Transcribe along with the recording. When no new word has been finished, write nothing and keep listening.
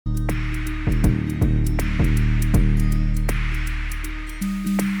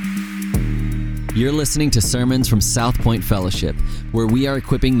You're listening to sermons from South Point Fellowship, where we are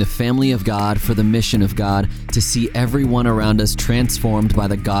equipping the family of God for the mission of God to see everyone around us transformed by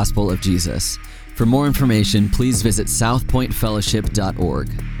the gospel of Jesus. For more information, please visit southpointfellowship.org.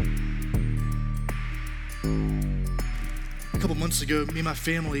 A couple months ago, me and my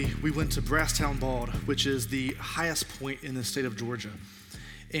family, we went to Brasstown Bald, which is the highest point in the state of Georgia.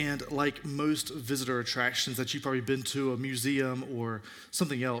 And like most visitor attractions that you've probably been to, a museum or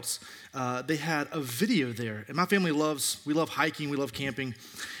something else, they had a video there. And my family we love hiking, we love camping.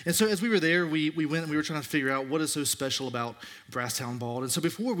 And so as we were there, we went and we were trying to figure out what is so special about Brasstown Bald. And so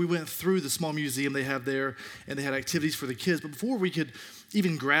before we went through the small museum they have there, and they had activities for the kids, but before we could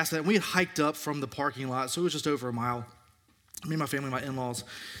even grasp that, we had hiked up from the parking lot, so it was just over a mile, me and my family, my in-laws.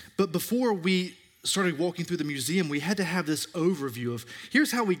 But before we started walking through the museum, we had to have this overview of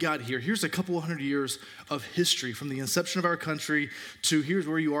here's how we got here. Here's a couple of hundred years of history from the inception of our country to here's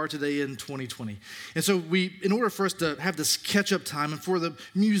where you are today in 2020. And so in order for us to have this catch-up time and for the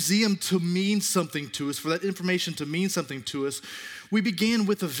museum to mean something to us, for that information to mean something to us, we began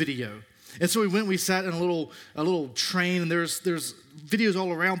with a video. And so we sat in a little train, and there's videos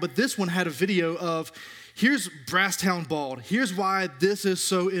all around, but this one had a video of here's Brasstown Bald. Here's why this is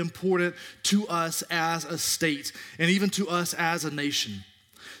so important to us as a state and even to us as a nation.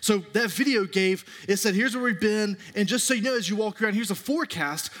 So that video it said, here's where we've been. And just so you know, as you walk around, here's a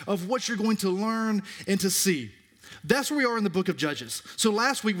forecast of what you're going to learn and to see. That's where we are in the book of Judges. So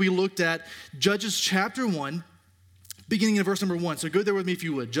last week we looked at Judges chapter 1, beginning in verse number 1. So go there with me if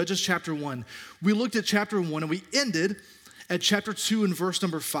you would. Judges chapter 1. We looked at chapter 1 and we ended at chapter 2 and verse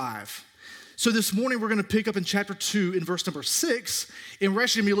number 5. So this morning, we're going to pick up in chapter 2 in verse number 6, and we're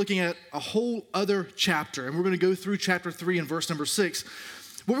actually going to be looking at a whole other chapter, and we're going to go through chapter 3 and verse number 6.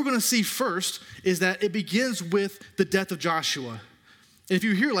 What we're going to see first is that it begins with the death of Joshua. And if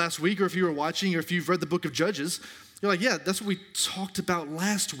you were here last week, or if you were watching, or if you've read the book of Judges, you're like, yeah, that's what we talked about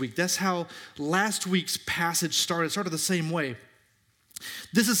last week. That's how last week's passage started. It started the same way.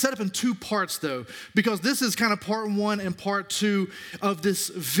 This is set up in two parts, though, because this is kind of part 1 and part 2 of this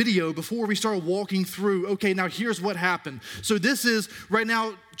video before we start walking through, okay, now here's what happened. So this is, right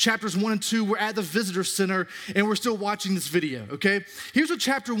now, chapters 1 and 2, we're at the visitor center, and we're still watching this video, okay? Here's what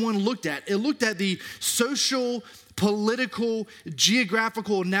chapter 1 looked at. It looked at the social, political,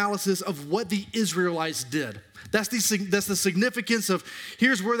 geographical analysis of what the Israelites did. That's the significance of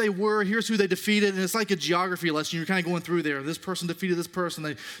here's where they were, here's who they defeated, and it's like a geography lesson. You're kind of going through there. This person defeated this person.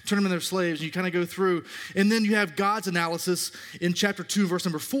 They turn them into their slaves, and you kind of go through. And then you have God's analysis in chapter 2, verse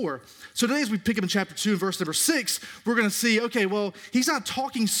number 4. So today as we pick up in chapter 2 and verse number 6, we're going to see, okay, well, he's not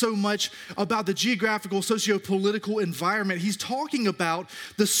talking so much about the geographical, socio-political environment. He's talking about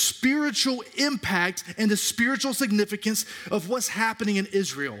the spiritual impact and the spiritual significance of what's happening in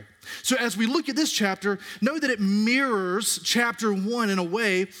Israel. So as we look at this chapter, know that it mirrors chapter 1 in a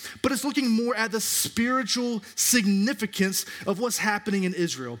way, but it's looking more at the spiritual significance of what's happening in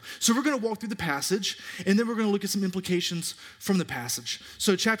Israel. So we're going to walk through the passage, and then we're going to look at some implications from the passage.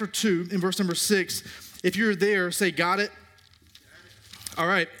 So chapter 2, in verse number 6, if you're there, say, got it? All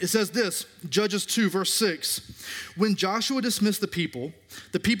right, it says this, Judges 2, verse 6. When Joshua dismissed the people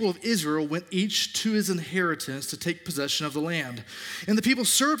of Israel went each to his inheritance to take possession of the land. And the people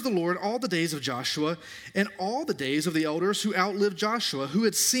served the Lord all the days of Joshua and all the days of the elders who outlived Joshua, who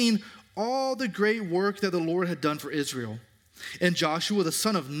had seen all the great work that the Lord had done for Israel. And Joshua, the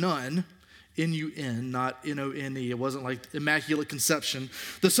son of Nun, N-U-N, not N-O-N-E. It wasn't like Immaculate Conception.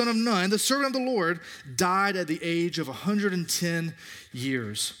 The son of Nun, the servant of the Lord, died at the age of 110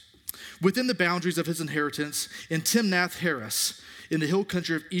 years within the boundaries of his inheritance in Timnath-Heres, in the hill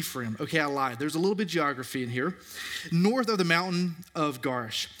country of Ephraim. Okay, I lied. There's a little bit of geography in here. North of the mountain of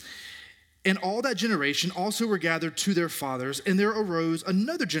Garish. And all that generation also were gathered to their fathers, and there arose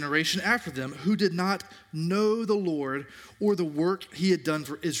another generation after them who did not know the Lord or the work he had done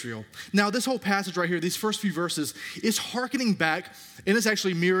for Israel. Now, this whole passage right here, these first few verses, is hearkening back, and it's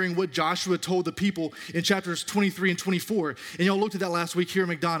actually mirroring what Joshua told the people in chapters 23 and 24. And y'all looked at that last week here in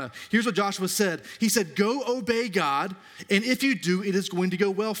McDonough. Here's what Joshua said. He said, go obey God, and if you do, it is going to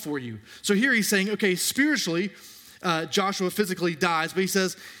go well for you. So here he's saying, okay, spiritually, Joshua physically dies, but he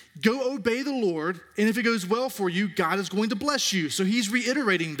says, go obey the Lord, and if it goes well for you, God is going to bless you. So he's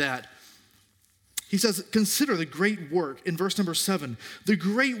reiterating that. He says, consider the great work in verse number 7, the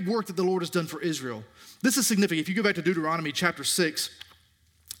great work that the Lord has done for Israel. This is significant. If you go back to Deuteronomy chapter 6,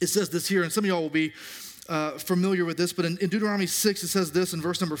 it says this here, and some of y'all will be familiar with this, but in Deuteronomy 6, it says this in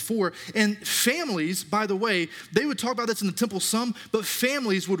verse number 4. And families, by the way, they would talk about this in the temple some, but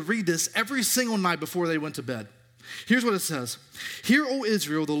families would read this every single night before they went to bed. Here's what it says. Hear, O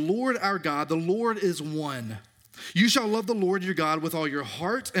Israel, the Lord our God, the Lord is one. You shall love the Lord your God with all your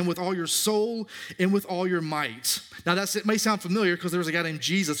heart and with all your soul and with all your might. Now it may sound familiar because there was a guy named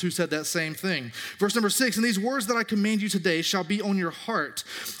Jesus who said that same thing. Verse number 6, and these words that I command you today shall be on your heart.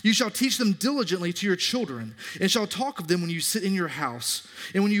 You shall teach them diligently to your children and shall talk of them when you sit in your house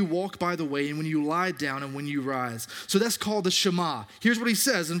and when you walk by the way and when you lie down and when you rise. So that's called the Shema. Here's what he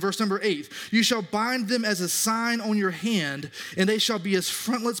says in verse number 8. You shall bind them as a sign on your hand and they shall be as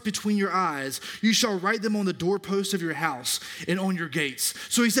frontlets between your eyes. You shall write them on the doorposts of your house and on your gates.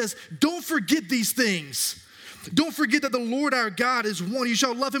 So he says, don't forget these things. Don't forget that the Lord our God is one. You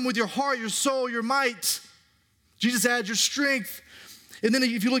shall love him with your heart, your soul, your might. Jesus adds your strength. And then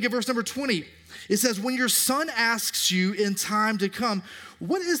if you look at verse number 20, it says, when your son asks you in time to come,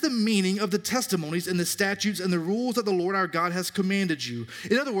 what is the meaning of the testimonies and the statutes and the rules that the Lord our God has commanded you?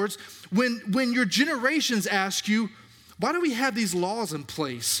 In other words, when your generations ask you, why do we have these laws in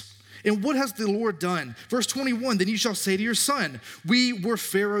place? And what has the Lord done? Verse 21, then you shall say to your son, we were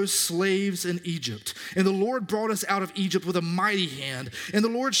Pharaoh's slaves in Egypt, and the Lord brought us out of Egypt with a mighty hand, and the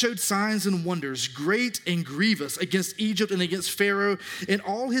Lord showed signs and wonders, great and grievous, against Egypt and against Pharaoh and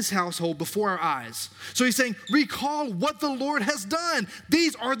all his household before our eyes. So he's saying, recall what the Lord has done.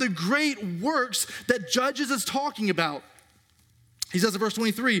 These are the great works that Judges is talking about. He says in verse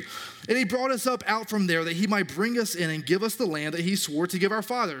 23, and he brought us up out from there that he might bring us in and give us the land that he swore to give our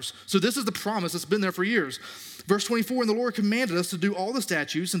fathers. So this is the promise that's been there for years. Verse 24, and the Lord commanded us to do all the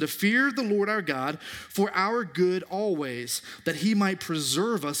statutes and to fear the Lord our God for our good always, that he might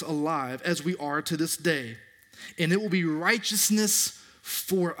preserve us alive as we are to this day. And it will be righteousness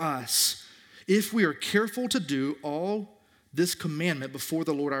for us if we are careful to do all this commandment before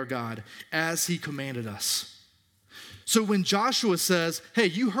the Lord our God as he commanded us. So when Joshua says, hey,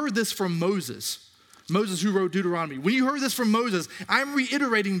 you heard this from Moses who wrote Deuteronomy. When you heard this from Moses, I'm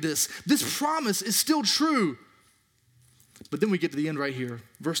reiterating this. This promise is still true. But then we get to the end right here.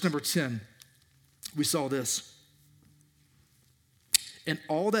 Verse number 10, we saw this. And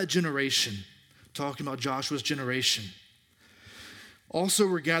all that generation, talking about Joshua's generation, also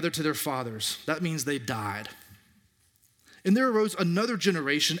were gathered to their fathers. That means they died. And there arose another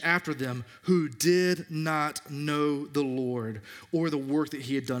generation after them who did not know the Lord or the work that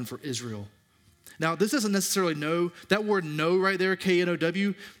he had done for Israel. Now, this doesn't necessarily know, that word know right there,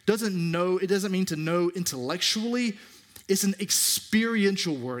 K-N-O-W, it doesn't mean to know intellectually. It's an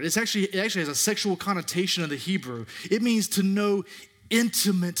experiential word. It actually has a sexual connotation in the Hebrew. It means to know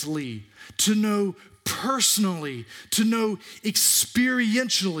intimately, to know personally, to know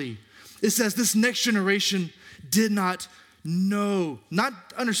experientially. It says this next generation did not know, not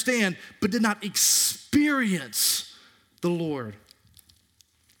understand, but did not experience the Lord.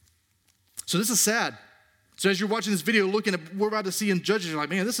 So this is sad. So as you're watching this video, looking at what we're about to see in Judges, you're like,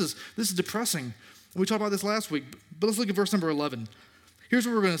 man, this is depressing. And we talked about this last week, but let's look at verse number 11. Here's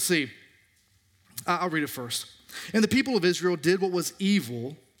what we're going to see. I'll read it first. And the people of Israel did what was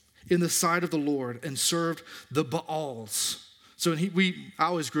evil in the sight of the Lord and served the Baals. So I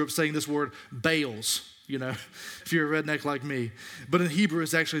always grew up saying this word, Baals. You know, if you're a redneck like me. But in Hebrew,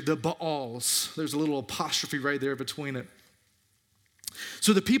 it's actually the Baals. There's a little apostrophe right there between it.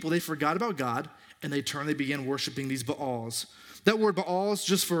 So the people, they forgot about God, and they began worshiping these Baals. That word Baals,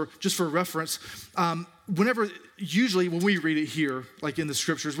 just for reference, usually when we read it here, like in the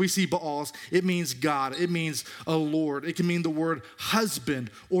scriptures, we see Baals, it means God, it means a Lord, it can mean the word husband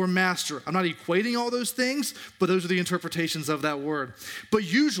or master. I'm not equating all those things, but those are the interpretations of that word. But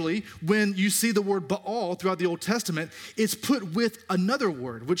usually when you see the word Baal throughout the Old Testament, it's put with another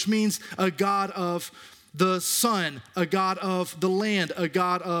word, which means a god of the sun, a god of the land, a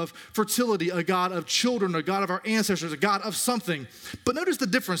god of fertility, a god of children, a god of our ancestors, a god of something. But notice the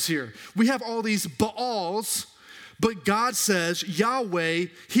difference here. We have all these Baals, but God says, Yahweh,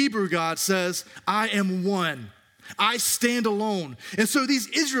 Hebrew God says, I am one. I stand alone. And so these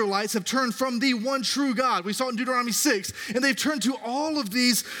Israelites have turned from the one true God. We saw it in Deuteronomy 6, and they've turned to all of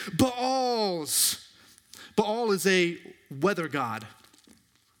these Baals. Baal is a weather god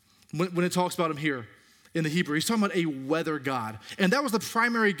when it talks about him here. In the Hebrew, he's talking about a weather god. And that was the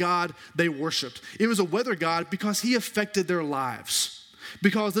primary god they worshiped. It was a weather god because he affected their lives.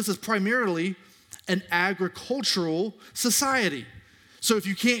 Because this is primarily an agricultural society. So if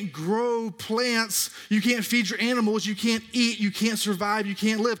you can't grow plants, you can't feed your animals, you can't eat, you can't survive, you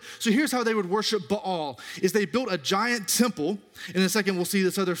can't live. So here's how they would worship Baal, is they built a giant temple. In a second, we'll see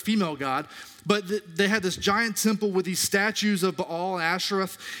this other female god. But they had this giant temple with these statues of Baal and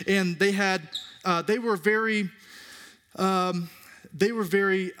Ashereth, and they were very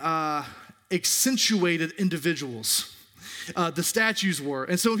accentuated individuals. The statues were.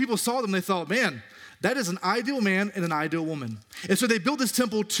 And so when people saw them, they thought, man, that is an ideal man and an ideal woman. And so they built this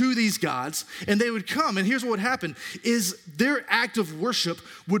temple to these gods, and they would come. And here's what would happen, is their act of worship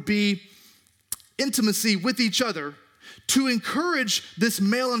would be intimacy with each other to encourage this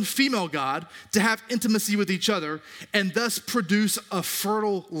male and female god to have intimacy with each other and thus produce a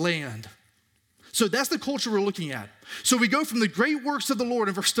fertile land. So that's the culture we're looking at. So we go from the great works of the Lord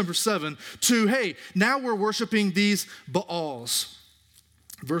in verse number 7 to, hey, now we're worshiping these Baals.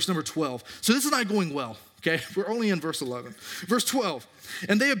 Verse number 12. So this is not going well, okay? We're only in verse 11. Verse 12.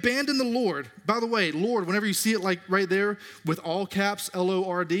 And they abandoned the Lord. By the way, Lord, whenever you see it like right there with all caps,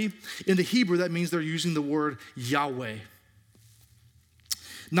 L-O-R-D, in the Hebrew, that means they're using the word Yahweh.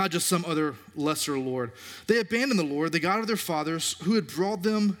 Not just some other lesser Lord. They abandoned the Lord, the God of their fathers, who had brought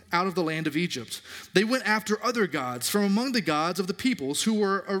them out of the land of Egypt. They went after other gods from among the gods of the peoples who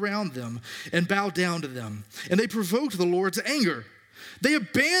were around them and bowed down to them. And they provoked the Lord's anger. They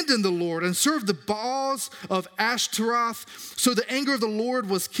abandoned the Lord and served the Baals of Ashtaroth. So the anger of the Lord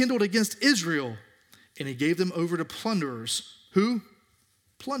was kindled against Israel, and he gave them over to plunderers, who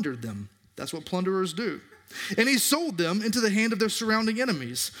plundered them. That's what plunderers do. And he sold them into the hand of their surrounding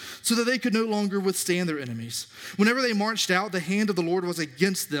enemies, so that they could no longer withstand their enemies. Whenever they marched out, the hand of the Lord was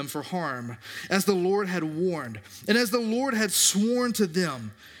against them for harm, as the Lord had warned, and as the Lord had sworn to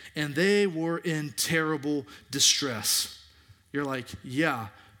them, and they were in terrible distress. You're like, yeah,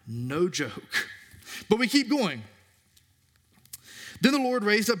 no joke. But we keep going. Then the Lord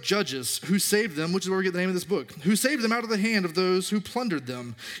raised up judges who saved them, which is where we get the name of this book, who saved them out of the hand of those who plundered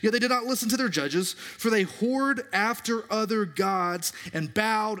them. Yet they did not listen to their judges, for they whored after other gods and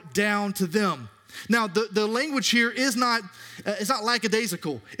bowed down to them. Now, the language here is not, it's not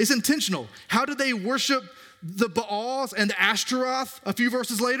lackadaisical. It's intentional. How did they worship the Baals and the Ashtaroth a few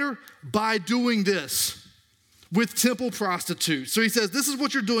verses later? By doing this. With temple prostitutes. So he says, this is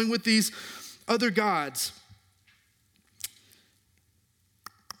what you're doing with these other gods.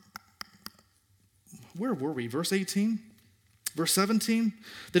 Where were we? Verse 18? Verse 17?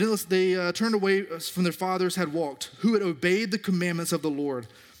 They turned away from their fathers had walked, who had obeyed the commandments of the Lord,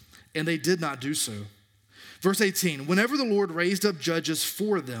 and they did not do so. Verse 18, whenever the Lord raised up judges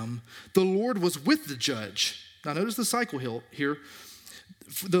for them, the Lord was with the judge. Now notice the cycle here.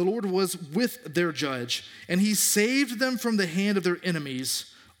 The Lord was with their judge, and he saved them from the hand of their enemies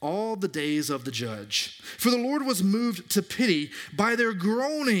all the days of the judge. For the Lord was moved to pity by their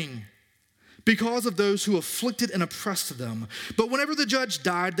groaning because of those who afflicted and oppressed them. But whenever the judge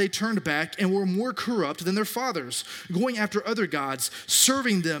died, they turned back and were more corrupt than their fathers, going after other gods,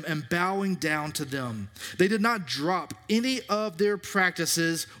 serving them and bowing down to them. They did not drop any of their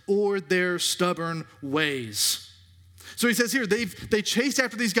practices or their stubborn ways. So he says here, they chased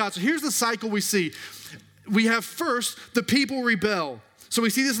after these gods. So here's the cycle we see. We have first, the people rebel. So we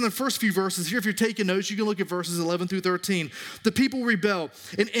see this in the first few verses. Here, if you're taking notes, you can look at verses 11 through 13. The people rebel.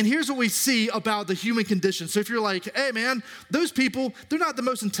 And here's what we see about the human condition. So if you're like, hey man, those people, they're not the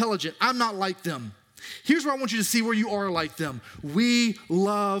most intelligent. I'm not like them. Here's where I want you to see where you are like them. We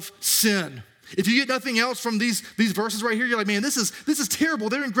love sin. If you get nothing else from these verses right here, you're like, man, this is terrible.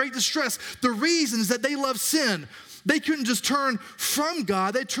 They're in great distress. The reason is that they love sin. They couldn't just turn from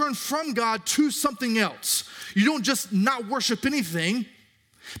God. They turned from God to something else. You don't just not worship anything.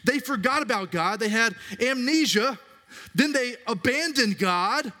 They forgot about God. They had amnesia. Then they abandoned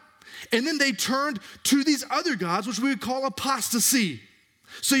God. And then they turned to these other gods, which we would call apostasy.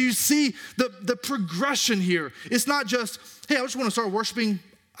 So you see the progression here. It's not just, hey, I just want to start worshiping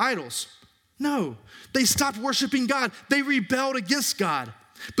idols. No, they stopped worshiping God. They rebelled against God.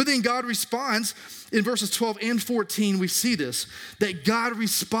 But then God responds in verses 12 and 14. We see this, that God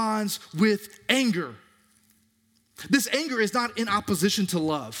responds with anger. This anger is not in opposition to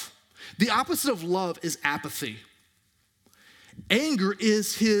love. The opposite of love is apathy. Anger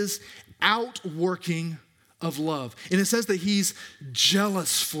is his outworking of love. And it says that he's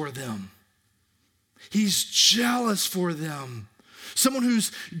jealous for them. He's jealous for them. Someone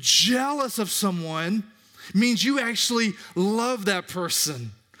who's jealous of someone means you actually love that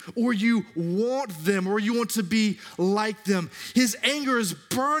person, or you want them, or you want to be like them. His anger is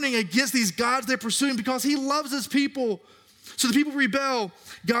burning against these gods they're pursuing because he loves his people. So the people rebel.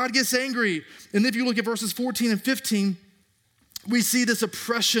 God gets angry. And if you look at verses 14 and 15, we see this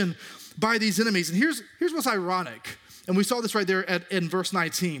oppression by these enemies. And here's what's ironic. And we saw this right there in verse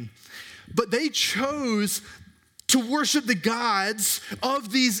 19. But they chose to worship the gods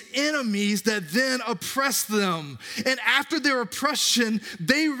of these enemies that then oppressed them. And after their oppression,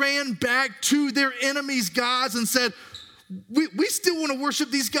 they ran back to their enemies' gods and said, we still want to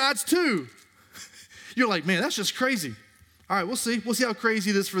worship these gods too. You're like, man, that's just crazy. All right, we'll see. We'll see how crazy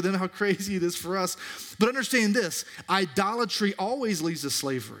it is for them, how crazy it is for us. But understand this, idolatry always leads to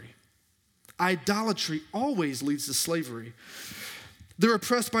slavery. Idolatry always leads to slavery. They're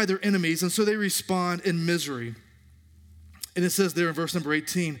oppressed by their enemies, and so they respond in misery. And it says there in verse number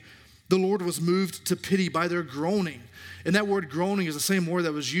 18, the Lord was moved to pity by their groaning. And that word groaning is the same word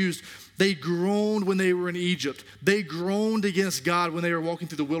that was used. They groaned when they were in Egypt. They groaned against God when they were walking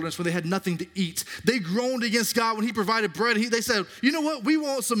through the wilderness, when they had nothing to eat. They groaned against God when he provided bread. They said, you know what, we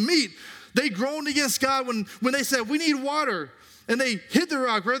want some meat. They groaned against God when they said, we need water. And they hit the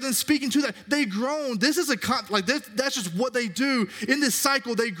rock rather than speaking to that. They groan. This is that's just what they do. In this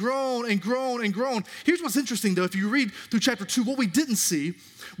cycle, they groan and groan and groan. Here's what's interesting, though. If you read through chapter 2, what we didn't see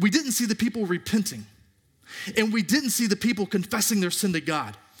the people repenting. And we didn't see the people confessing their sin to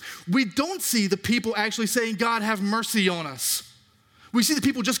God. We don't see the people actually saying, God, have mercy on us. We see the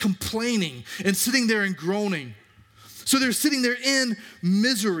people just complaining and sitting there and groaning. So they're sitting there in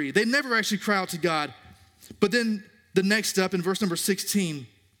misery. They never actually cry out to God. But then the next step in verse number 16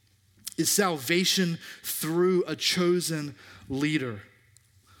 is salvation through a chosen leader.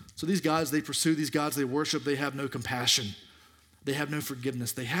 So these gods they pursue, these gods they worship, they have no compassion. They have no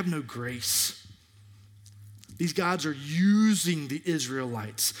forgiveness. They have no grace. These gods are using the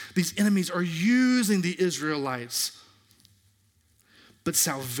Israelites. These enemies are using the Israelites. But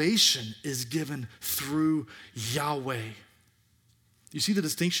salvation is given through Yahweh. You see the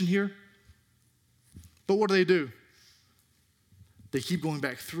distinction here? But what do? They keep going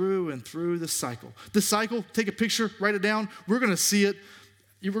back through and through the cycle. The cycle, take a picture, write it down. We're going to see it.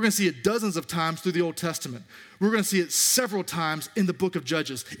 We're going to see it dozens of times through the Old Testament. We're going to see it several times in the book of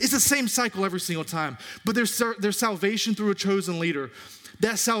Judges. It's the same cycle every single time. But there's salvation through a chosen leader.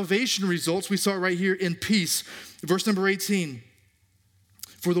 That salvation results, we saw it right here, in peace. Verse number 18.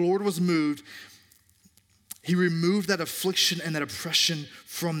 For the Lord was moved. He removed that affliction and that oppression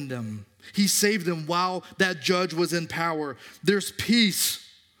from them. He saved them while that judge was in power. There's peace.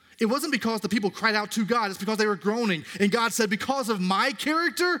 It wasn't because the people cried out to God. It's because they were groaning. And God said, because of my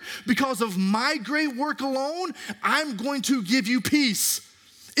character, because of my great work alone, I'm going to give you peace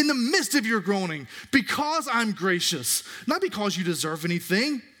in the midst of your groaning because I'm gracious, not because you deserve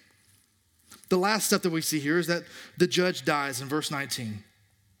anything. The last step that we see here is that the judge dies in verse 19.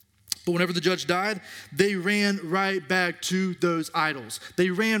 But whenever the judge died, they ran right back to those idols. They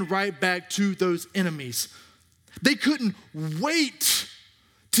ran right back to those enemies. They couldn't wait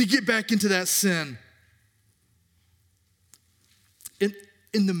to get back into that sin.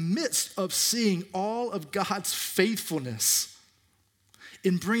 In the midst of seeing all of God's faithfulness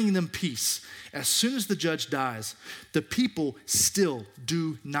in bringing them peace, as soon as the judge dies, the people still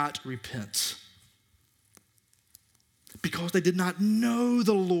do not repent. Because they did not know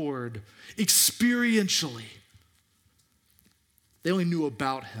the Lord experientially. They only knew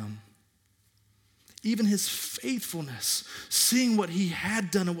about him. Even his faithfulness, seeing what he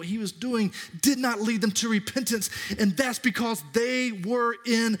had done and what he was doing, did not lead them to repentance. And that's because they were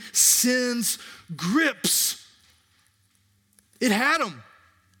in sin's grips. It had them.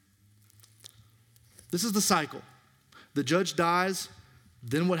 This is the cycle. The judge dies,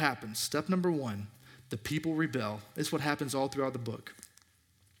 then what happens? Step number 1. The people rebel. It's what happens all throughout the book.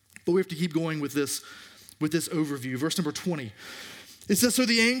 But we have to keep going with this overview. Verse number 20. It says, so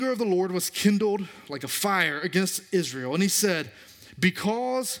the anger of the Lord was kindled like a fire against Israel. And he said,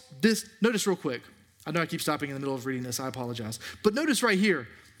 because this, notice real quick. I know I keep stopping in the middle of reading this. I apologize. But notice right here,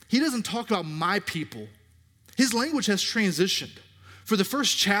 he doesn't talk about my people. His language has transitioned. For the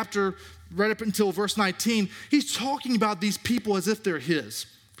first chapter, right up until verse 19, he's talking about these people as if they're his,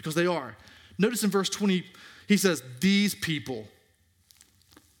 because they are. Notice in verse 20, he says, these people.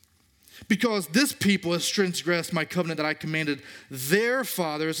 Because this people has transgressed my covenant that I commanded their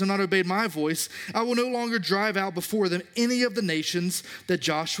fathers and not obeyed my voice, I will no longer drive out before them any of the nations that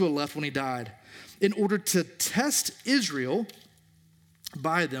Joshua left when he died, in order to test Israel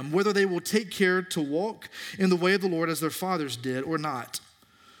by them, whether they will take care to walk in the way of the Lord as their fathers did or not.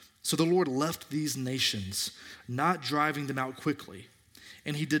 So the Lord left these nations, not driving them out quickly.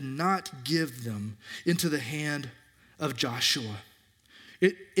 And he did not give them into the hand of Joshua.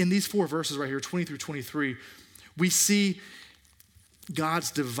 In these 4 verses right here, 20 through 23, we see God's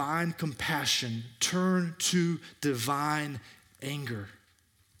divine compassion turn to divine anger.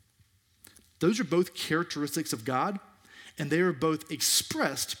 Those are both characteristics of God, and they are both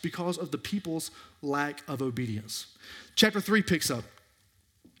expressed because of the people's lack of obedience. Chapter 3 picks up.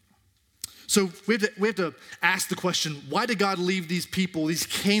 So we have to ask the question, why did God leave these people, these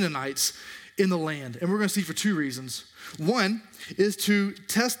Canaanites, in the land? And we're going to see for 2 reasons. One is to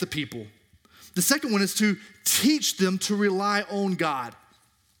test the people. the second one is to teach them to rely on God.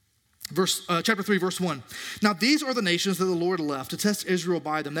 Chapter 3, verse 1. Now these are the nations that the Lord left to test Israel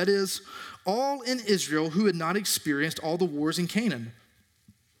by them. That is, all in Israel who had not experienced all the wars in Canaan.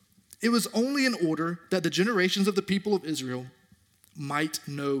 It was only in order that the generations of the people of Israel might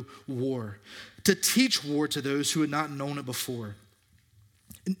know war, to teach war to those who had not known it before.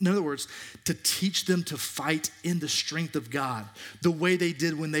 In other words, to teach them to fight in the strength of God, the way they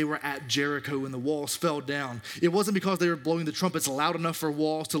did when they were at Jericho and the walls fell down. It wasn't because they were blowing the trumpets loud enough for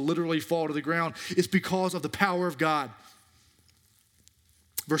walls to literally fall to the ground. It's because of the power of God.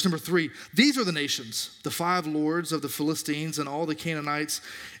 Verse number 3, these are the nations, the 5 lords of the Philistines and all the Canaanites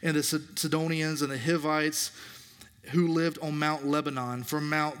and the Sidonians and the Hivites who lived on Mount Lebanon, from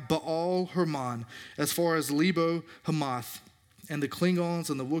Mount Baal Hermon, as far as Lebo Hamath, and the Klingons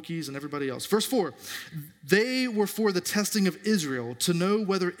and the Wookiees and everybody else. Verse 4, they were for the testing of Israel, to know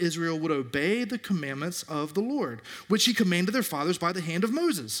whether Israel would obey the commandments of the Lord, which he commanded their fathers by the hand of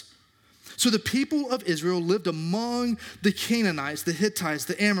Moses. So the people of Israel lived among the Canaanites, the Hittites,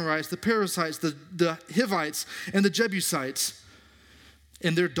 the Amorites, the Perizzites, the Hivites, and the Jebusites.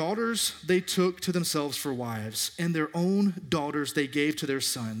 And their daughters they took to themselves for wives, and their own daughters they gave to their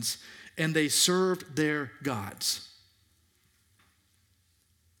sons, and they served their gods.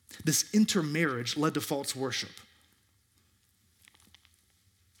 This intermarriage led to false worship.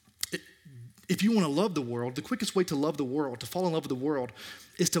 If you want to love the world, the quickest way to love the world, to fall in love with the world,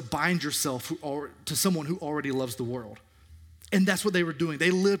 is to bind yourself to someone who already loves the world. And that's what they were doing.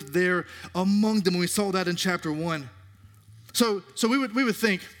 They lived there among them. We saw that in chapter 1. So we would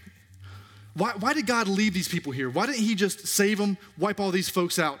think, why did God leave these people here? Why didn't he just save them, wipe all these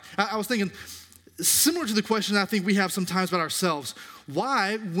folks out? I was thinking, similar to the question I think we have sometimes about ourselves.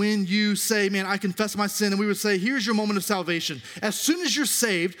 Why, when you say, man, I confess my sin, and we would say, here's your moment of salvation. As soon as you're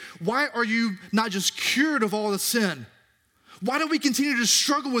saved, why are you not just cured of all the sin? Why do we continue to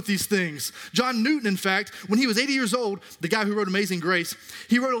struggle with these things? John Newton, in fact, when he was 80 years old, the guy who wrote Amazing Grace,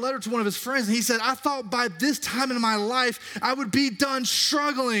 he wrote a letter to one of his friends, and he said, I thought by this time in my life, I would be done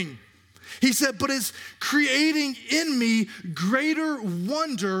struggling. He said, but it's creating in me greater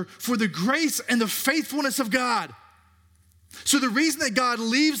wonder for the grace and the faithfulness of God. So the reason that God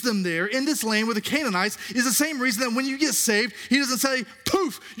leaves them there in this land with the Canaanites is the same reason that when you get saved, he doesn't say,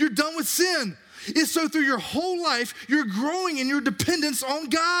 poof, you're done with sin. It's so through your whole life, you're growing in your dependence on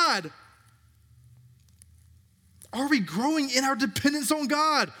God. Are we growing in our dependence on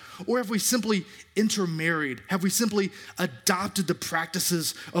God? Or have we simply intermarried? Have we simply adopted the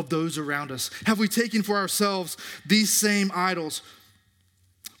practices of those around us? Have we taken for ourselves these same idols?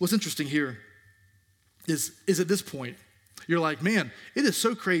 What's interesting here is at this point, you're like, man, it is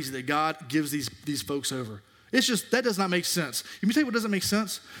so crazy that God gives these folks over. It's just, that does not make sense. Let me tell you what doesn't make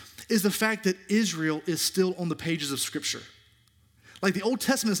sense is the fact that Israel is still on the pages of Scripture. Like the Old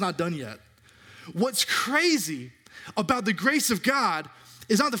Testament is not done yet. What's crazy about the grace of God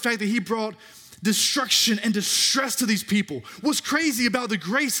is not the fact that he brought destruction and distress to these people. What's crazy about the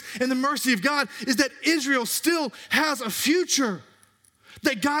grace and the mercy of God is that Israel still has a future,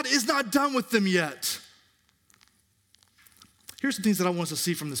 that God is not done with them yet. Here's some things that I want us to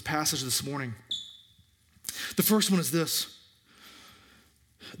see from this passage this morning. The first one is this.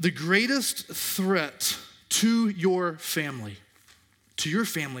 The greatest threat to your family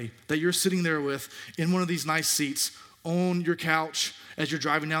that you're sitting there with in one of these nice seats, on your couch, as you're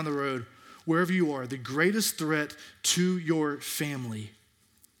driving down the road, wherever you are, the greatest threat to your family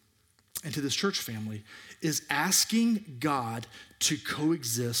and to this church family is asking God to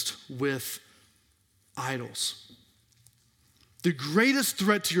coexist with idols. The greatest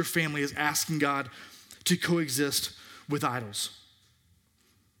threat to your family is asking God to coexist with idols.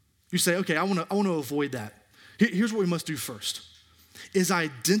 You say, okay, I want to avoid that. Here's what we must do first, is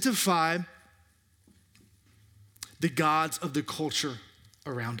identify the gods of the culture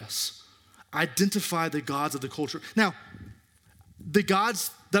around us. Identify the gods of the culture. Now, the gods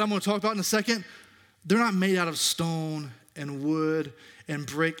that I'm going to talk about in a second, they're not made out of stone and wood and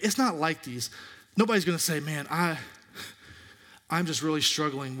brick. It's not like these. Nobody's going to say, man, I'm just really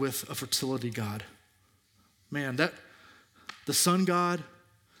struggling with a fertility god. Man, the sun god,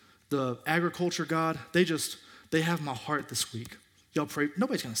 the agriculture god, they have my heart this week. Y'all pray.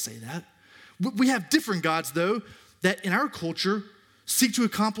 Nobody's going to say that. We have different gods, though, that in our culture seek to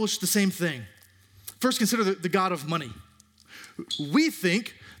accomplish the same thing. First, consider the god of money. We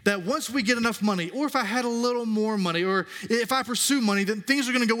think that once we get enough money, or if I had a little more money, or if I pursue money, then things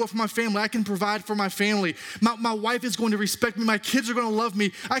are going to go well for my family. I can provide for my family. My wife is going to respect me. My kids are going to love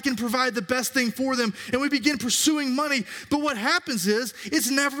me. I can provide the best thing for them. And we begin pursuing money. But what happens is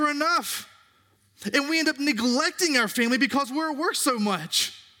it's never enough. And we end up neglecting our family because we're at work so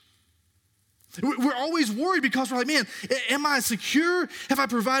much. We're always worried because we're like, man, am I secure? Have I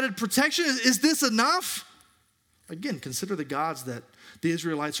provided protection? Is this enough? Again, consider the gods that the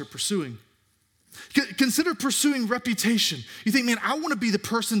Israelites are pursuing. Consider pursuing reputation. You think, man, I want to be the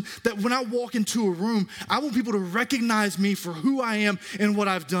person that when I walk into a room, I want people to recognize me for who I am and what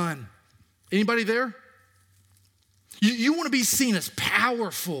I've done. Anybody there? You want to be seen as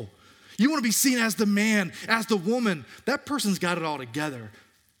powerful. You want to be seen as the man, as the woman. That person's got it all together.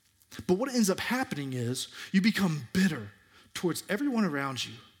 But what ends up happening is you become bitter towards everyone around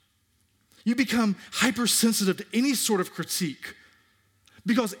you. You become hypersensitive to any sort of critique.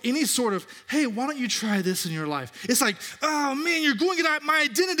 Because any sort of, hey, why don't you try this in your life? It's like, oh man, you're going at my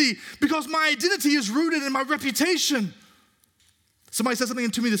identity because my identity is rooted in my reputation. Somebody said something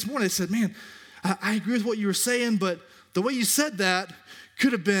to me this morning. They said, man, I agree with what you were saying, but the way you said that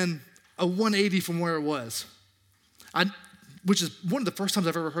could have been a 180 from where it was. Which is one of the first times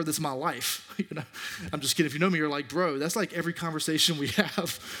I've ever heard this in my life. I'm just kidding. If you know me, you're like, bro, that's like every conversation we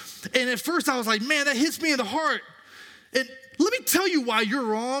have. And at first I was like, man, that hits me in the heart. And let me tell you why you're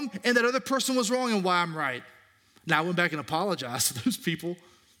wrong and that other person was wrong and why I'm right. Now I went back and apologized to those people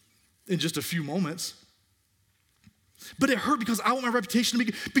in just a few moments. But it hurt because I want my reputation to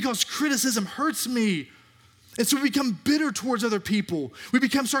be good, because criticism hurts me. And so we become bitter towards other people. We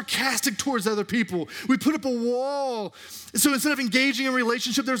become sarcastic towards other people. We put up a wall. So instead of engaging in a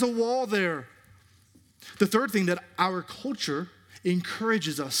relationship, there's a wall there. The third thing that our culture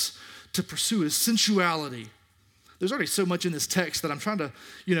encourages us to pursue is sensuality. There's already so much in this text that I'm trying to,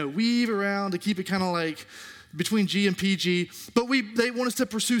 weave around to keep it kind of like between G and PG. But they want us to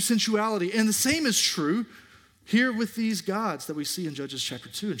pursue sensuality. And the same is true here with these gods that we see in Judges chapter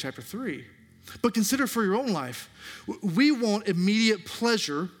 2 and chapter 3. But consider for your own life. We want immediate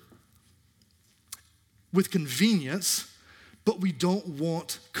pleasure with convenience, but we don't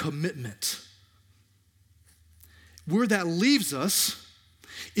want commitment. Where that leaves us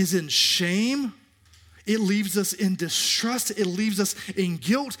is in shame. It leaves us in distrust. It leaves us in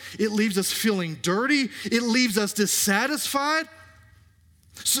guilt. It leaves us feeling dirty. It leaves us dissatisfied.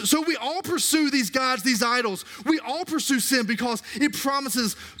 So we all pursue these gods, these idols. We all pursue sin because it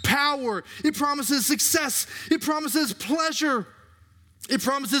promises power. It promises success. It promises pleasure. It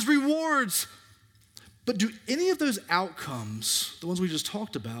promises rewards. But do any of those outcomes, the ones we just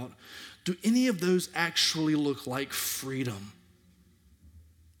talked about, do any of those actually look like freedom?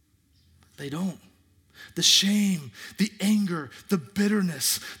 They don't. The shame, the anger, the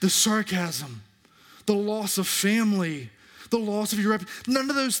bitterness, the sarcasm, the loss of family, the loss of your reputation, none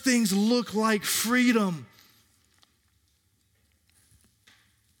of those things look like freedom.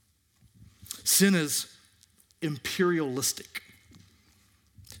 Sin is imperialistic.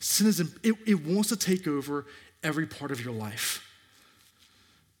 Sin is, it wants to take over every part of your life.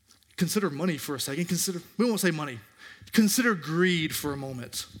 Consider money for a second. We won't say money. Consider greed for a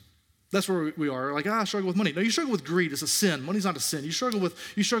moment. That's where we are. Like, I struggle with money. No, you struggle with greed. It's a sin. Money's not a sin. You struggle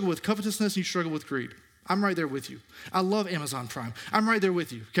with covetousness, and you struggle with greed. I'm right there with you. I love Amazon Prime. I'm right there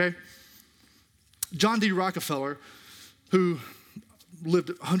with you, okay? John D. Rockefeller, who lived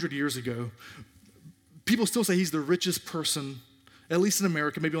 100 years ago, people still say he's the richest person, at least in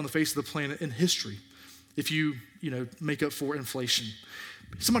America, maybe on the face of the planet, in history, if you make up for inflation.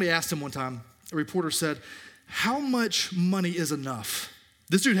 Somebody asked him one time, a reporter said, how much money is enough?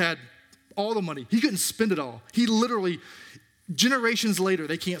 This dude had all the money. He couldn't spend it all. He literally, generations later,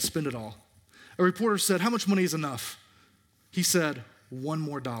 they can't spend it all. A reporter said, how much money is enough? He said, $1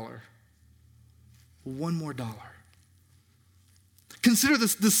 more. $1 more. Consider the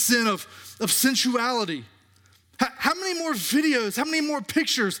sin of sensuality. How many more videos, how many more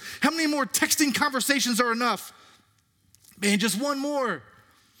pictures, how many more texting conversations are enough? Man, just one more.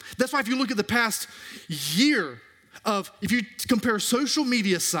 That's why if you look at the past year if you compare social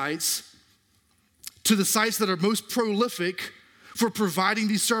media sites to the sites that are most prolific for providing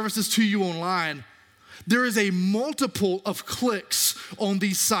these services to you online, there is a multiple of clicks on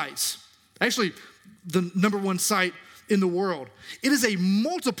these sites. Actually, the number one site in the world. It is a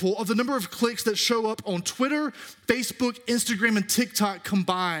multiple of the number of clicks that show up on Twitter, Facebook, Instagram, and TikTok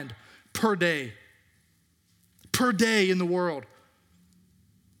combined per day. Per day in the world.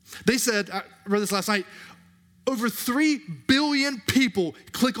 They said, I read this last night, over 3 billion people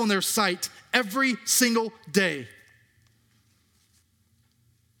click on their site every single day.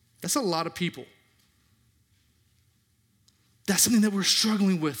 That's a lot of people. That's something that we're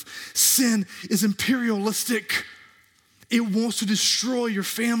struggling with. Sin is imperialistic. It wants to destroy your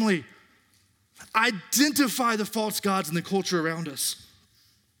family. Identify the false gods in the culture around us.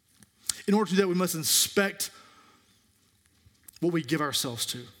 In order to do that, we must inspect what we give ourselves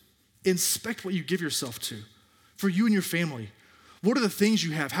to. Inspect what you give yourself to for you and your family. What are the things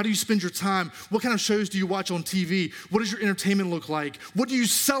you have? How do you spend your time? What kind of shows do you watch on TV? What does your entertainment look like? What do you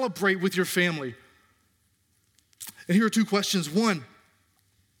celebrate with your family? And here are two questions. One,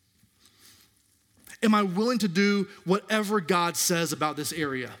 am I willing to do whatever God says about this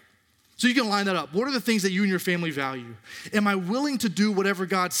area? So you can line that up. What are the things that you and your family value? Am I willing to do whatever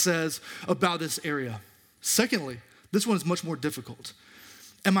God says about this area? Secondly, this one is much more difficult.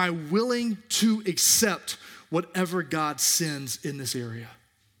 Am I willing to accept whatever God sends in this area?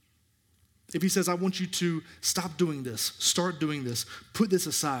 If he says, I want you to stop doing this, start doing this, put this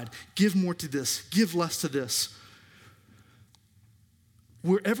aside, give more to this, give less to this.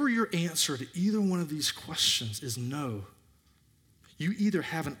 Wherever your answer to either one of these questions is no, you either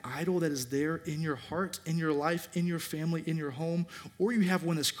have an idol that is there in your heart, in your life, in your family, in your home, or you have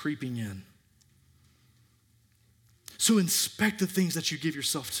one that's creeping in. So inspect the things that you give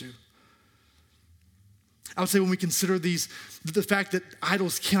yourself to. I would say when we consider the fact that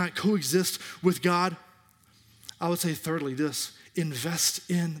idols cannot coexist with God, I would say thirdly this, invest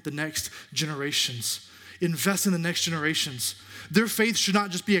in the next generations. Invest in the next generations. Their faith should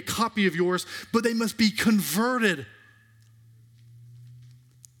not just be a copy of yours, but they must be converted.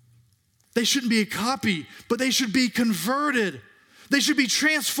 They shouldn't be a copy, but they should be converted. They should be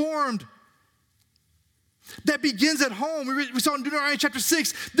transformed. That begins at home. We saw in Deuteronomy chapter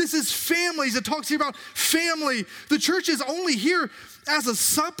 6, this is families. It talks here about family. The church is only here as a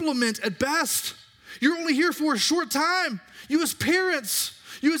supplement at best. You're only here for a short time. You as parents,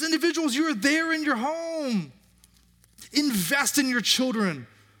 you as individuals, you are there in your home. Invest in your children.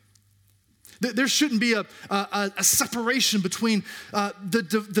 There shouldn't be a separation between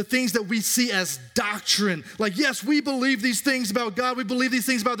the things that we see as doctrine. Like, yes, we believe these things about God. We believe these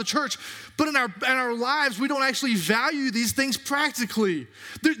things about the church. But in our lives, we don't actually value these things practically.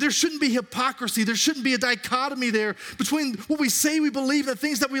 There shouldn't be hypocrisy. There shouldn't be a dichotomy there between what we say we believe and the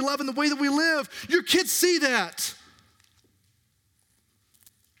things that we love and the way that we live. Your kids see that.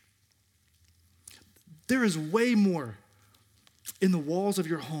 There is way more in the walls of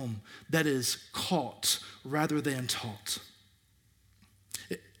your home that is caught rather than taught.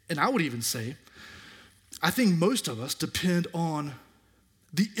 And I would even say, I think most of us depend on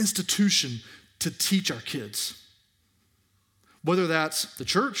the institution to teach our kids. Whether that's the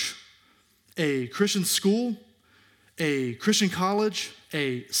church, a Christian school, a Christian college,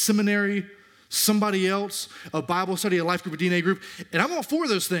 a seminary, somebody else, a Bible study, a life group, a DNA group, and I'm all for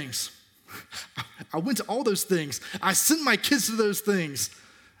those things. I went to all those things. I sent my kids to those things.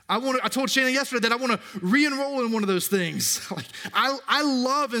 I told Shannon yesterday that I want to re-enroll in one of those things. I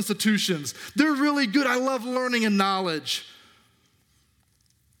love institutions. They're really good. I love learning and knowledge.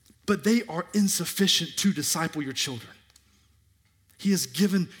 But they are insufficient to disciple your children. He has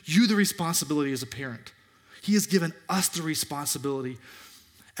given you the responsibility as a parent. He has given us the responsibility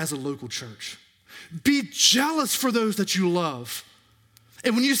as a local church. Be jealous for those that you love.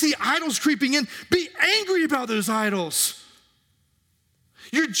 And when you see idols creeping in, be angry about those idols.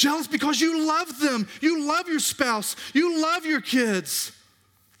 You're jealous because you love them. You love your spouse. You love your kids.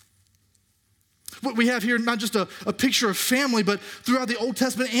 What we have here, not just a picture of family, but throughout the Old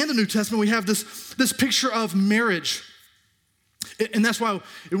Testament and the New Testament, we have this picture of marriage. And that's why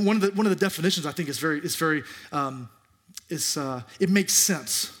one of the definitions I think it makes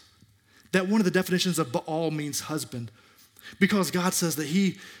sense. That one of the definitions of Baal means husband. Because God says that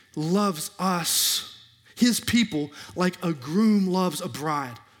he loves us, his people, like a groom loves a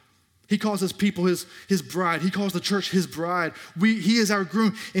bride. He calls his people his bride. He calls the church his bride. He is our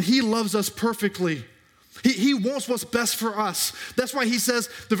groom, and he loves us perfectly. He wants what's best for us. That's why he says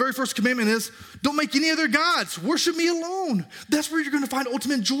the very first commandment is, don't make any other gods. Worship me alone. That's where you're going to find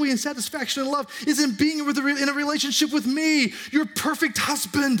ultimate joy and satisfaction and love, is in being in a relationship with me, your perfect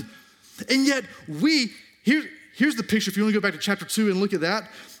husband. And yet here's the picture. If you want to go back to chapter 2 and look at that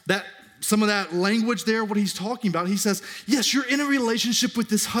some of that language there, what he's talking about, he says, yes, you're in a relationship with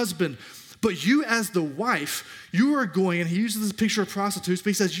this husband, but you as the wife, you are going, and he uses this picture of prostitutes,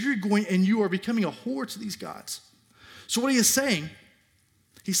 but he says, you're going and you are becoming a whore to these gods. So what he is saying,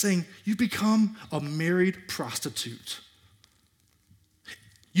 he's saying, you become a married prostitute.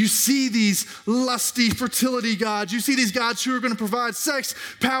 You see these lusty fertility gods. You see these gods who are going to provide sex,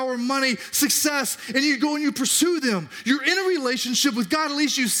 power, money, success, and you go and you pursue them. You're in a relationship with God, at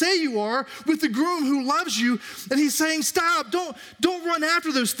least you say you are, with the groom who loves you, and he's saying, stop, don't run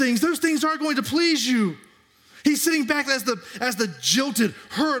after those things. Those things aren't going to please you. He's sitting back as the jilted,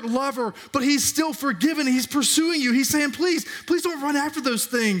 hurt lover, but he's still forgiven. He's pursuing you. He's saying, please don't run after those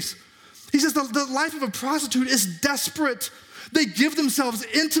things. He says the life of a prostitute is desperate. They give themselves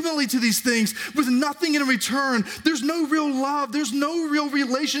intimately to these things with nothing in return. There's no real love. There's no real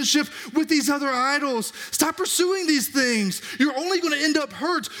relationship with these other idols. Stop pursuing these things. You're only going to end up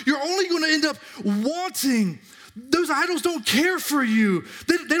hurt. You're only going to end up wanting. Those idols don't care for you.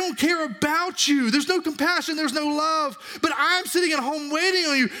 They don't care about you. There's no compassion. There's no love. But I'm sitting at home waiting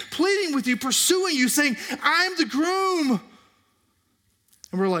on you, pleading with you, pursuing you, saying, I'm the groom.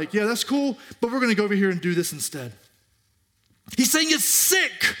 And we're like, yeah, that's cool, but we're going to go over here and do this instead. He's saying it's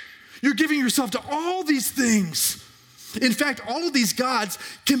sick. You're giving yourself to all these things. In fact, all of these gods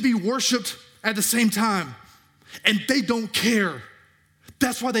can be worshiped at the same time, and they don't care.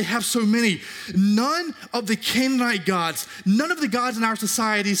 That's why they have so many. None of the Canaanite gods, none of the gods in our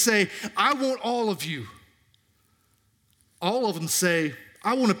society say, I want all of you. All of them say,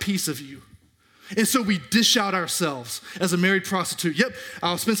 I want a piece of you. And so we dish out ourselves as a married prostitute. Yep,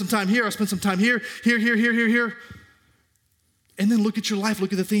 I'll spend some time here, I'll spend some time here. And then look at your life,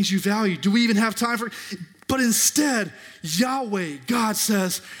 look at the things you value. Do we even have time for it? But instead, Yahweh, God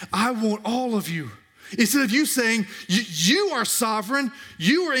says, I want all of you. Instead of you saying, you are sovereign,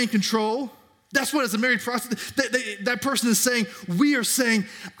 you are in control. That's what as a married prostitute, that person is saying, we are saying,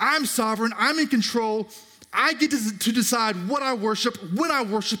 I'm sovereign, I'm in control. I get to decide what I worship, when I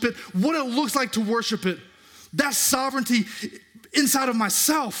worship it, what it looks like to worship it. That's sovereignty inside of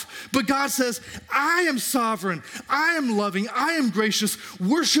myself. But God says, I am sovereign, I am loving, I am gracious.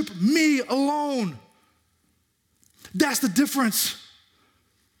 Worship me alone. That's the difference.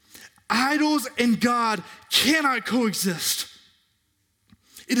 Idols and God cannot coexist.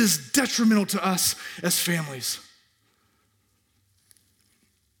 It is detrimental to us as families.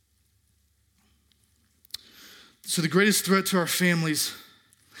 So the greatest threat to our families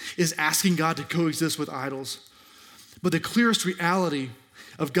is asking God to coexist with idols. But the clearest reality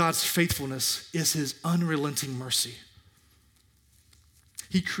of God's faithfulness is his unrelenting mercy.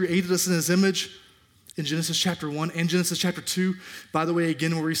 He created us in his image in Genesis chapter 1 and Genesis chapter 2. By the way,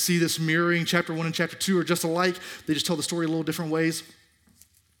 again, where we see this mirroring, chapter 1 and chapter 2 are just alike. They just tell the story a little different ways.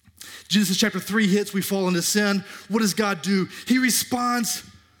 Genesis chapter 3 hits, we fall into sin. What does God do? He responds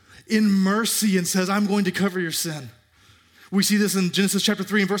in mercy and says, I'm going to cover your sin. We see this in Genesis chapter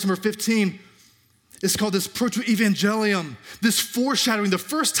 3 and verse number 15. It's called this proto-evangelium, this foreshadowing, the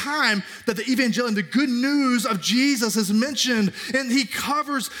first time that the evangelium, the good news of Jesus is mentioned. And he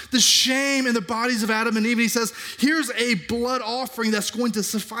covers the shame in the bodies of Adam and Eve. And he says, here's a blood offering that's going to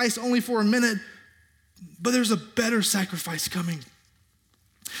suffice only for a minute, but there's a better sacrifice coming.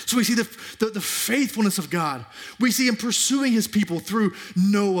 So we see the faithfulness of God. We see him pursuing his people through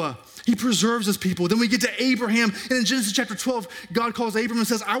Noah. He preserves his people. Then we get to Abraham. And in Genesis chapter 12, God calls Abraham and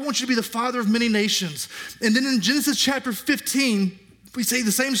says, I want you to be the father of many nations. And then in Genesis chapter 15, we say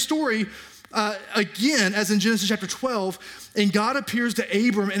the same story again as in Genesis chapter 12. And God appears to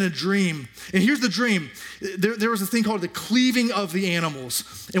Abram in a dream. And here's the dream. There was a thing called the cleaving of the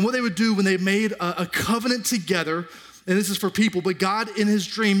animals. And what they would do when they made a covenant together, and this is for people, but God in his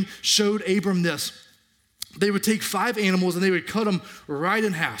dream showed Abram this. They would take 5 animals and they would cut them right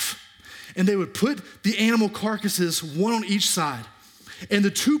in half. And they would put the animal carcasses, one on each side. And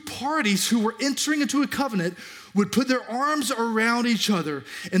the 2 parties who were entering into a covenant would put their arms around each other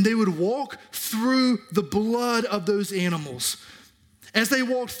and they would walk through the blood of those animals. As they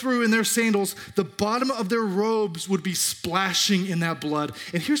walked through in their sandals, the bottom of their robes would be splashing in that blood.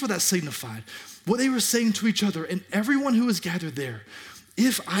 And here's what that signified. What they were saying to each other and everyone who was gathered there,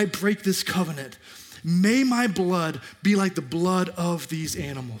 if I break this covenant, may my blood be like the blood of these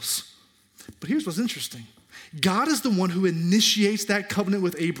animals. But here's what's interesting. God is the one who initiates that covenant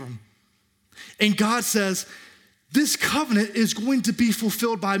with Abram. And God says, this covenant is going to be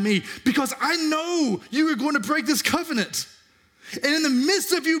fulfilled by me because I know you are going to break this covenant. And in the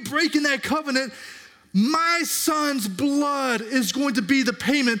midst of you breaking that covenant, my son's blood is going to be the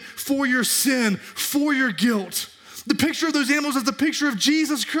payment for your sin, for your guilt. The picture of those animals is the picture of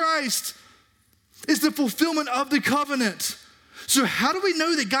Jesus Christ. It's the fulfillment of the covenant. So how do we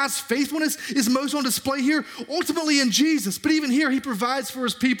know that God's faithfulness is most on display here? Ultimately in Jesus. But even here, he provides for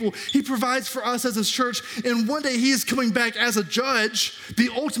his people. He provides for us as his church. And one day he is coming back as a judge, the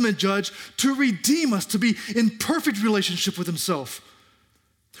ultimate judge, to redeem us, to be in perfect relationship with himself.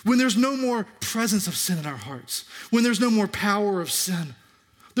 When there's no more presence of sin in our hearts, when there's no more power of sin,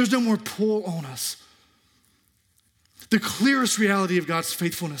 there's no more pull on us. The clearest reality of God's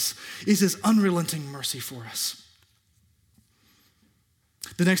faithfulness is his unrelenting mercy for us.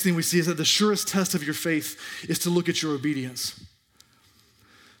 The next thing we see is that the surest test of your faith is to look at your obedience.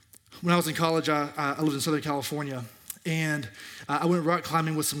 When I was in college, I lived in Southern California, And I went rock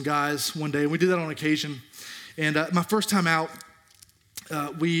climbing with some guys one day, and we did that on occasion. And my first time out,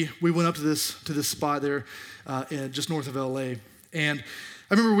 we went up to this spot there just north of LA. And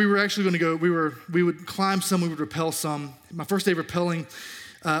I remember we were actually going to go, we would climb some, we would rappel some. My first day rappelling,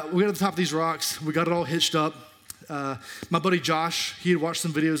 we got to the top of these rocks, we got it all hitched up. My buddy Josh, he had watched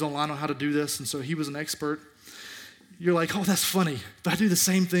some videos online on how to do this, and so he was an expert. You're like, oh, that's funny, but I do the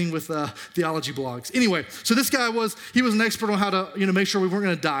same thing with theology blogs. Anyway, so this guy he was an expert on how to make sure we weren't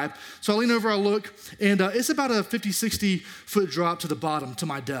going to dive. So I lean over, I look, and it's about a 50, 60 foot drop to the bottom to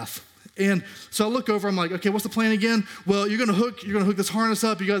my death. And so I look over, I'm like, okay, what's the plan again? Well, you're gonna hook this harness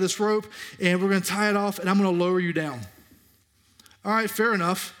up, you got this rope, and we're gonna tie it off, and I'm gonna lower you down. All right, fair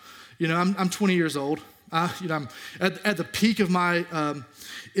enough. I'm 20 years old. I'm at the peak of my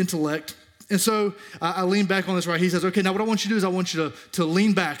intellect. And so I lean back on this right. He says, okay, now what I want you to do is I want you to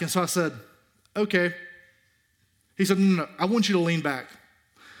lean back. And so I said, okay. He said, no, I want you to lean back.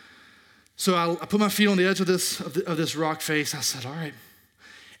 So I put my feet on the edge of this rock face. I said, all right.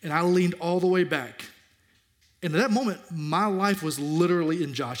 And I leaned all the way back. And at that moment, my life was literally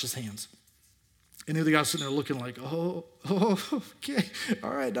in Josh's hands. And the other guy's sitting there looking like, oh, okay, all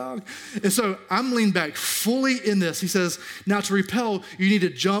right, dog. And so I'm leaned back fully in this. He says, now to repel, you need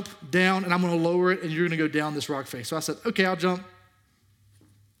to jump down, and I'm going to lower it, and you're going to go down this rock face. So I said, okay, I'll jump.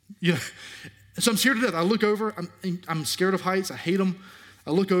 So I'm scared to death. I look over. I'm scared of heights. I hate them.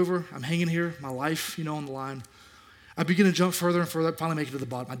 I look over. I'm hanging here, my life, on the line. I begin to jump further and further. I finally make it to the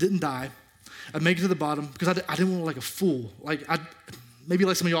bottom. I didn't die. I make it to the bottom because I didn't want to look like a fool. Maybe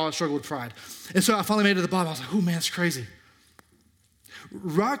like some of y'all struggle with pride. And so I finally made it to the bottom. I was like, oh man, it's crazy.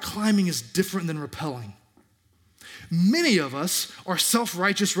 Rock climbing is different than rappelling. Many of us are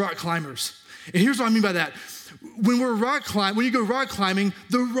self-righteous rock climbers. And here's what I mean by that. When you go rock climbing,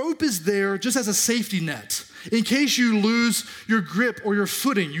 the rope is there just as a safety net. In case you lose your grip or your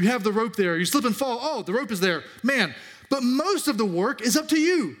footing, you have the rope there. You slip and fall, oh, the rope is there. Man, but most of the work is up to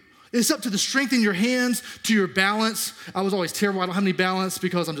you. It's up to the strength in your hands, to your balance. I was always terrible. I don't have any balance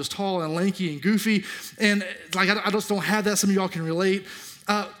because I'm just tall and lanky and goofy. And I just don't have that. Some of y'all can relate.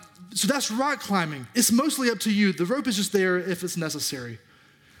 So that's rock climbing. It's mostly up to you. The rope is just there if it's necessary.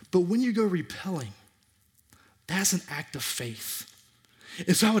 But when you go rappelling, that's an act of faith.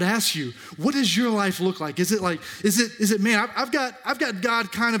 And so I would ask you, what does your life look like? Is it man, I've got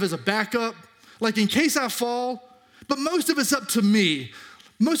God kind of as a backup, like in case I fall, but most of it's up to me.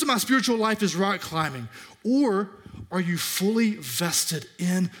 Most of my spiritual life is rock climbing. Or are you fully vested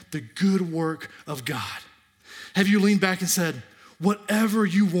in the good work of God? Have you leaned back and said, whatever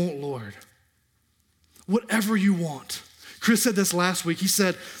you want, Lord, whatever you want. Chris said this last week. He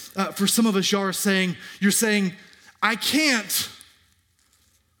said, for some of us, you're saying, I can't.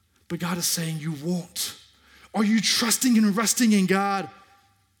 But God is saying you won't. Are you trusting and resting in God?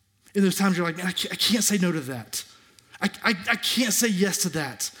 In those times you're like, man, I can't say no to that. I can't say yes to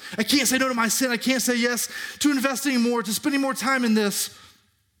that. I can't say no to my sin. I can't say yes to investing more, to spending more time in this.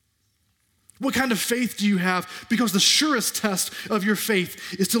 What kind of faith do you have? Because the surest test of your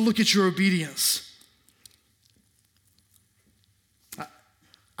faith is to look at your obedience.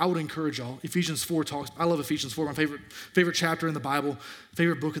 I would encourage y'all. Ephesians 4 talks, I love Ephesians 4, my favorite chapter in the Bible,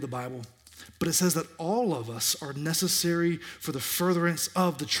 favorite book of the Bible. But it says that all of us are necessary for the furtherance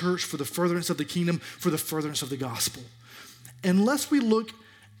of the church, for the furtherance of the kingdom, for the furtherance of the gospel. Unless we look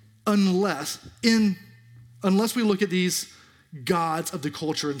at these gods of the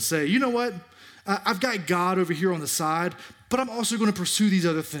culture and say, you know what? I've got God over here on the side, but I'm also going to pursue these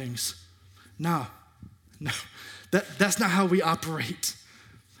other things. No, that's not how we operate.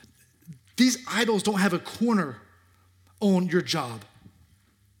 These idols don't have a corner on your job.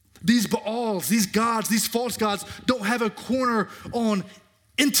 These Baals, these gods, these false gods don't have a corner on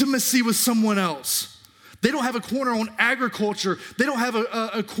intimacy with someone else. They don't have a corner on agriculture. They don't have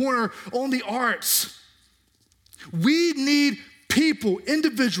a corner on the arts. We need people,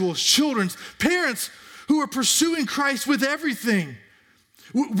 individuals, children, parents who are pursuing Christ with everything.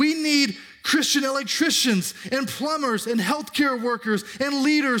 We need Christian electricians and plumbers and healthcare workers and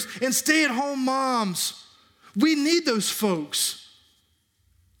leaders and stay-at-home moms. We need those folks.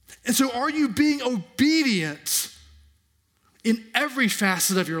 And so are you being obedient in every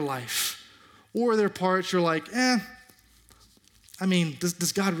facet of your life? Or are there parts you're like, does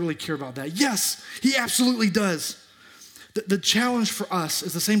God really care about that? Yes, he absolutely does. The challenge for us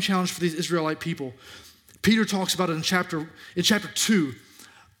is the same challenge for these Israelite people. Peter talks about it in chapter 2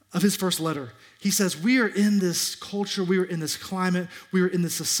 of his first letter. He says, we are in this culture, we are in this climate, we are in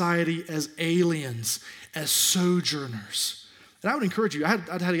this society as aliens, as sojourners. And I would encourage you, I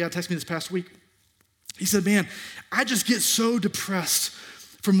had a guy text me this past week. He said, man, I just get so depressed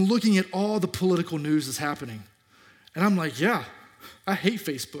from looking at all the political news that's happening. And I'm like, yeah, I hate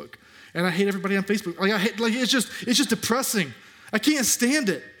Facebook. And I hate everybody on Facebook. It's just depressing. I can't stand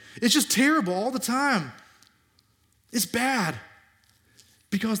it. It's just terrible all the time. It's bad.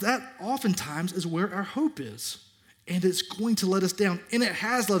 Because that oftentimes is where our hope is. And it's going to let us down. And it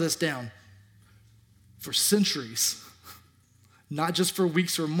has let us down for centuries. Not just for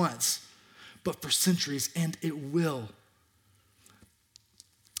weeks or months, but for centuries, and it will.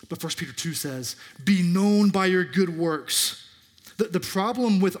 But 1 Peter 2 says, be known by your good works. The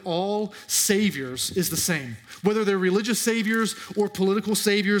problem with all saviors is the same. Whether they're religious saviors or political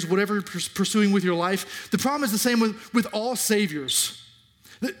saviors, whatever you're pursuing with your life, the problem is the same with all saviors.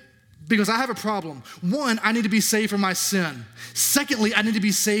 Because I have a problem. One, I need to be saved from my sin. Secondly, I need to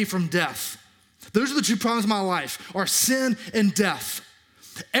be saved from death. Those are the two problems in my life, are sin and death.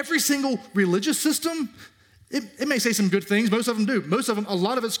 Every single religious system, it may say some good things. Most of them do. A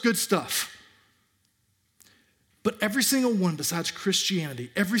lot of it's good stuff. But every single one besides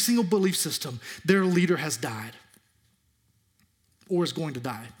Christianity, every single belief system, their leader has died. Or is going to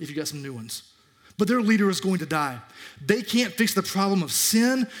die, if you got some new ones. But their leader is going to die. They can't fix the problem of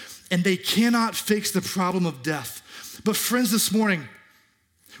sin, and they cannot fix the problem of death. But friends, this morning,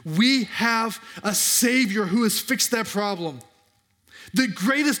 we have a Savior who has fixed that problem. The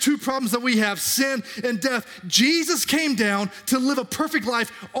greatest two problems that we have, sin and death, Jesus came down to live a perfect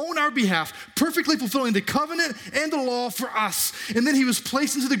life on our behalf, perfectly fulfilling the covenant and the law for us. And then he was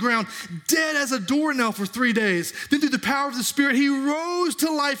placed into the ground, dead as a doornail for 3 days. Then through the power of the Spirit, he rose to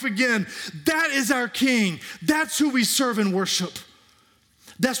life again. That is our King. That's who we serve and worship.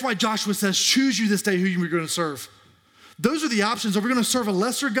 That's why Joshua says, choose you this day who you're going to serve. Those are the options. Are we going to serve a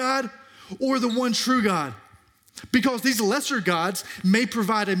lesser God or the one true God? Because these lesser gods may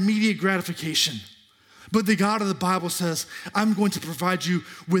provide immediate gratification. But the God of the Bible says, I'm going to provide you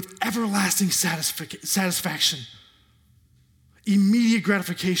with everlasting satisfaction. Immediate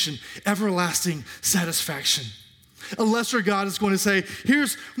gratification, everlasting satisfaction. A lesser God is going to say,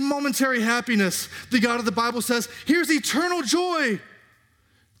 here's momentary happiness. The God of the Bible says, here's eternal joy.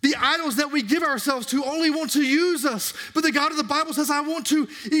 The idols that we give ourselves to only want to use us. But the God of the Bible says, I want to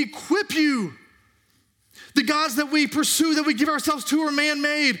equip you. The gods that we pursue, that we give ourselves to are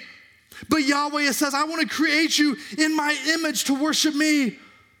man-made. But Yahweh says, I want to create you in my image to worship me.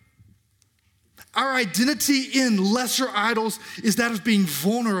 Our identity in lesser idols is that of being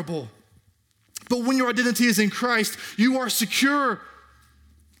vulnerable. But when your identity is in Christ, you are secure.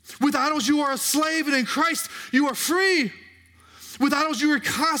 With idols, you are a slave, and in Christ, you are free. With idols, you are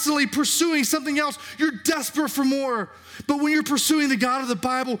constantly pursuing something else. You're desperate for more. But when you're pursuing the God of the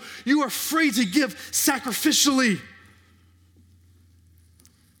Bible, you are free to give sacrificially.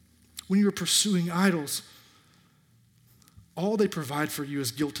 When you're pursuing idols, all they provide for you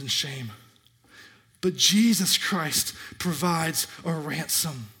is guilt and shame. But Jesus Christ provides a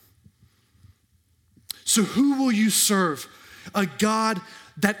ransom. So who will you serve? A God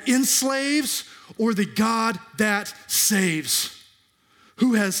that enslaves or the God that saves?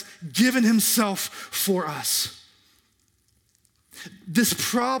 Who has given himself for us? This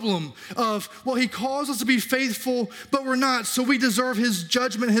problem of, well, he calls us to be faithful, but we're not, so we deserve his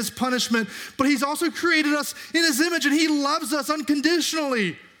judgment, his punishment. But he's also created us in his image, and he loves us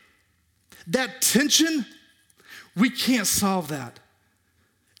unconditionally. That tension, we can't solve that.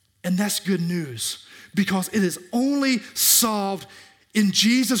 And that's good news, because it is only solved in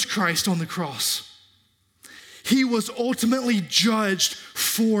Jesus Christ on the cross. He was ultimately judged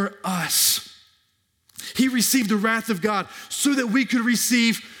for us. He received the wrath of God so that we could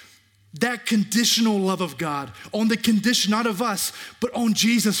receive that conditional love of God on the condition, not of us, but on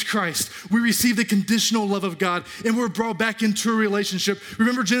Jesus Christ. We receive the conditional love of God, and we're brought back into a relationship.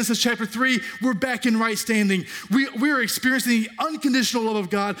 Remember Genesis chapter 3, we're back in right standing. We are experiencing the unconditional love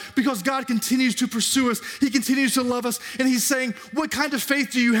of God because God continues to pursue us. He continues to love us, and he's saying, what kind of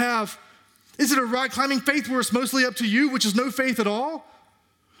faith do you have? Is it a rock climbing faith where it's mostly up to you, which is no faith at all?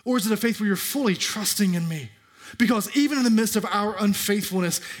 Or is it a faith where you're fully trusting in me? Because even in the midst of our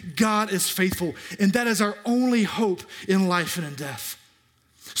unfaithfulness, God is faithful. And that is our only hope in life and in death.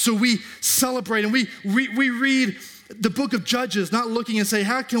 So we celebrate and we read the book of Judges, not looking and say,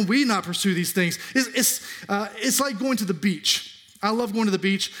 how can we not pursue these things? It's like going to the beach. I love going to the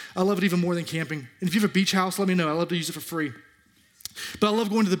beach. I love it even more than camping. And if you have a beach house, let me know. I love to use it for free. But I love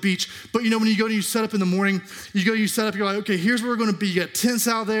going to the beach. But when you go and you set up in the morning, you set up, you're like, okay, here's where we're going to be. You got tents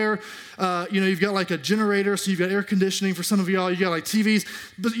out there. You've got like a generator, so you've got air conditioning for some of y'all. You got like TVs,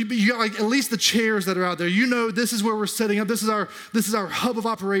 but you got like at least the chairs that are out there. This is where we're setting up. This is our hub of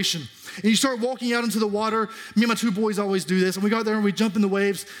operation. And you start walking out into the water. Me and my two boys always do this. And we go out there and we jump in the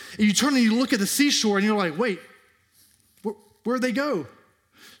waves. And you turn and you look at the seashore and you're like, wait, where'd they go?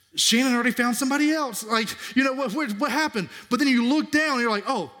 Shannon already found somebody else. Like, what happened? But then you look down and you're like,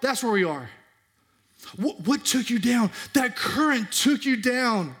 oh, that's where we are. What took you down? That current took you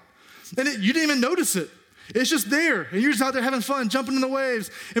down. And you didn't even notice it. It's just there. And you're just out there having fun, jumping in the waves.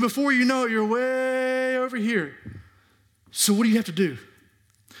 And before you know it, you're way over here. So what do you have to do?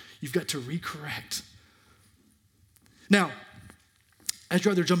 You've got to recorrect. Now, as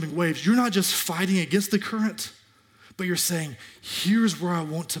you're out there jumping waves, you're not just fighting against the current, but you're saying, here's where I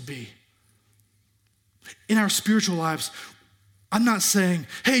want to be. In our spiritual lives, I'm not saying,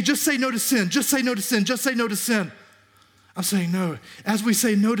 hey, just say no to sin, just say no to sin, just say no to sin. I'm saying no. As we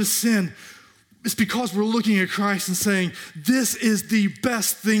say no to sin, it's because we're looking at Christ and saying, this is the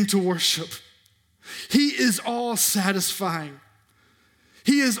best thing to worship. He is all satisfying.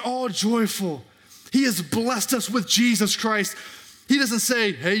 He is all joyful. He has blessed us with Jesus Christ. He doesn't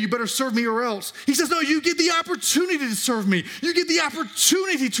say, hey, you better serve me or else. He says, no, you get the opportunity to serve me. You get the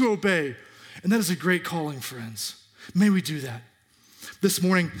opportunity to obey. And that is a great calling, friends. May we do that. This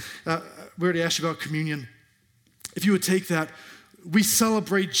morning, we already asked you about communion. If you would take that, we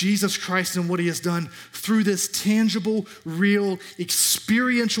celebrate Jesus Christ and what he has done through this tangible, real,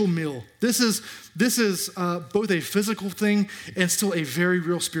 experiential meal. This is both a physical thing and still a very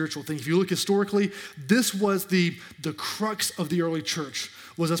real spiritual thing. If you look historically, this was the crux of the early church,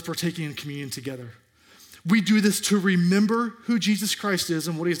 was us partaking in communion together. We do this to remember who Jesus Christ is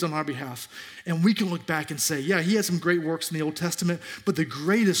and what he has done on our behalf. And we can look back and say, yeah, he had some great works in the Old Testament, but the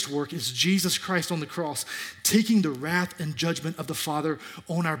greatest work is Jesus Christ on the cross, taking the wrath and judgment of the Father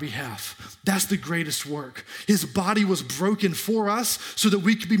on our behalf. That's the greatest work. His body was broken for us so that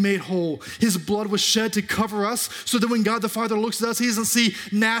we could be made whole. His blood was shed to cover us so that when God the Father looks at us, he doesn't see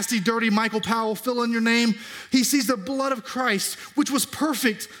nasty, dirty Michael Powell, fill in your name. He sees the blood of Christ, which was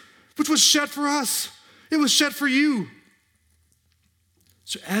perfect, which was shed for us. It was shed for you.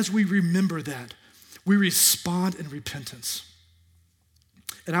 So as we remember that, we respond in repentance.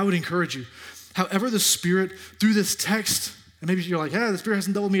 And I would encourage you, however the Spirit, through this text, and maybe you're like, the Spirit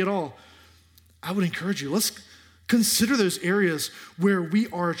hasn't dealt with me at all. I would encourage you, let's consider those areas where we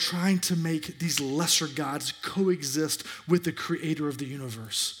are trying to make these lesser gods coexist with the Creator of the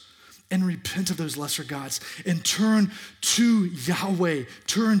universe. And repent of those lesser gods and turn to Yahweh,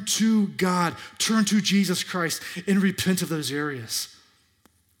 turn to God, turn to Jesus Christ and repent of those areas.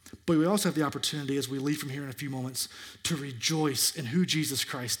 But we also have the opportunity as we leave from here in a few moments to rejoice in who Jesus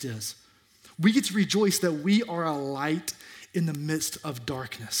Christ is. We get to rejoice that we are a light in the midst of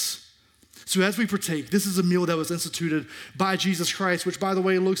darkness. So as we partake, this is a meal that was instituted by Jesus Christ, which by the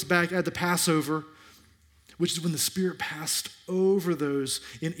way looks back at the Passover, which is when the Spirit passed over those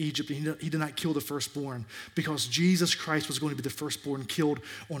in Egypt. And he did not kill the firstborn because Jesus Christ was going to be the firstborn killed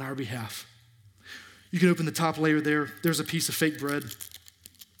on our behalf. You can open the top layer there. There's a piece of fake bread.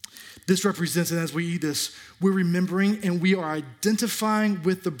 This represents, and as we eat this, we're remembering and we are identifying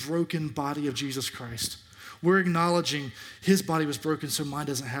with the broken body of Jesus Christ. We're acknowledging his body was broken so mine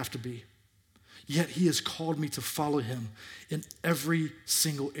doesn't have to be. Yet he has called me to follow him in every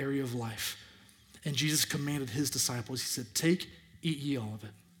single area of life. And Jesus commanded his disciples, he said, take, eat ye all of it.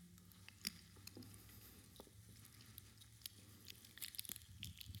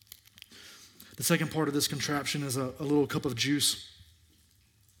 The second part of this contraption is a little cup of juice.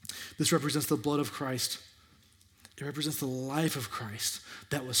 This represents the blood of Christ. It represents the life of Christ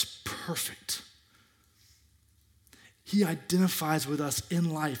that was perfect. He identifies with us in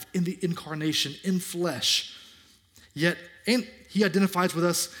life, in the incarnation, in flesh. And he identifies with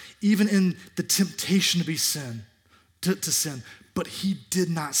us even in the temptation to sin. But he did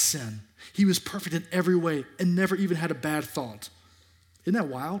not sin. He was perfect in every way and never even had a bad thought. Isn't that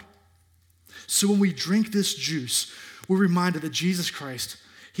wild? So when we drink this juice, we're reminded that Jesus Christ,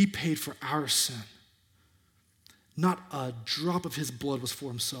 he paid for our sin. Not a drop of his blood was for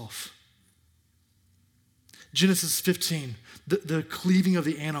himself. Genesis 15, the cleaving of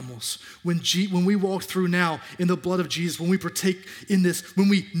the animals. When we walk through now in the blood of Jesus, when we partake in this, when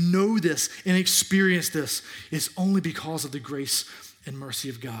we know this and experience this, it's only because of the grace and mercy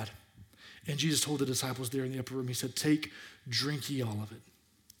of God. And Jesus told the disciples there in the upper room, he said, take, drink ye all of it.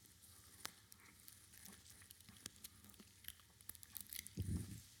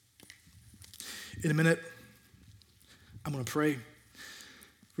 In a minute, I'm going to pray.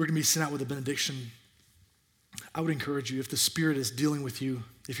 we're going to be sent out with a benediction. I would encourage you, if the Spirit is dealing with you,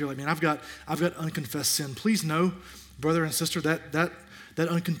 if you're like, man, I've got unconfessed sin, please know, brother and sister, that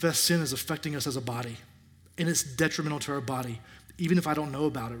unconfessed sin is affecting us as a body, and it's detrimental to our body, even if I don't know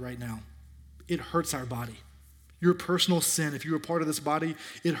about it right now. It hurts our body. Your personal sin, if you're a part of this body,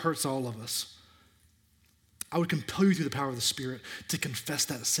 it hurts all of us. I would compel you through the power of the Spirit to confess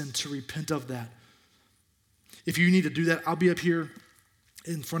that sin, to repent of that. If you need to do that, I'll be up here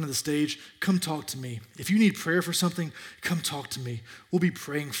in front of the stage. Come talk to me. If you need prayer for something, come talk to me. We'll be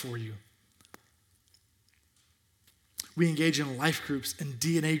praying for you. We engage in life groups and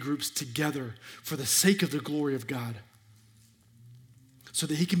DNA groups together for the sake of the glory of God, so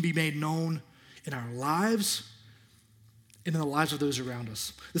that he can be made known in our lives and in the lives of those around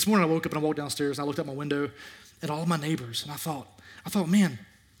us. This morning I woke up and I walked downstairs and I looked out my window at all of my neighbors, and I thought, man,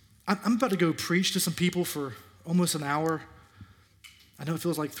 I'm about to go preach to some people for almost an hour. I know it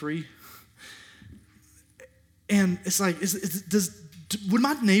feels like 3. And it's like, would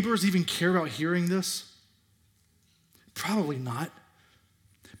my neighbors even care about hearing this? Probably not.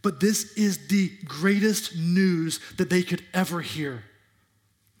 But this is the greatest news that they could ever hear,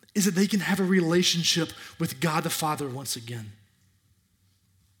 is that they can have a relationship with God the Father once again.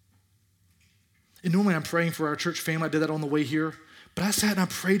 And normally I'm praying for our church family. I did that on the way here. But I sat and I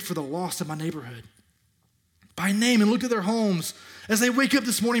prayed for the lost in my neighborhood by name and looked at their homes. As they wake up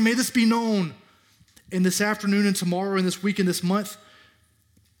this morning, may this be known. And this afternoon and tomorrow and this week and this month,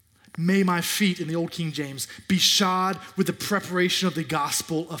 may my feet, in the old King James, be shod with the preparation of the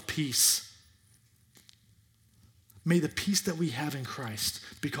gospel of peace. May the peace that we have in Christ,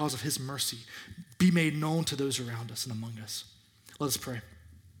 because of his mercy, be made known to those around us and among us. Let us pray.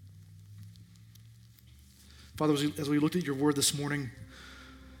 Father, as we looked at your word this morning,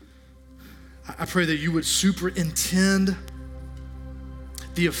 I pray that you would superintend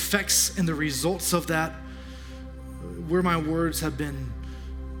the effects and the results of that, where my words have been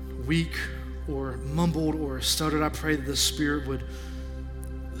weak or mumbled or stuttered. I pray that the Spirit would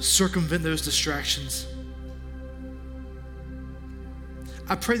circumvent those distractions.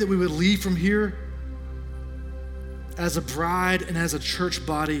 I pray that we would leave from here as a bride and as a church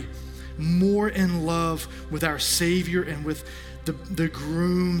body more in love with our Savior and with the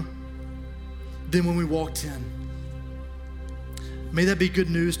groom than when we walked in. May that be good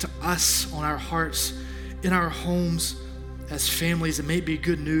news to us on our hearts, in our homes, as families. It may be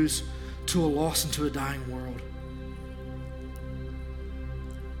good news to a lost and to a dying world.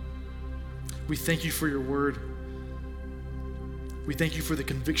 We thank you for your word. We thank you for the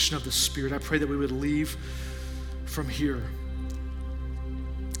conviction of the Spirit. I pray that we would leave from here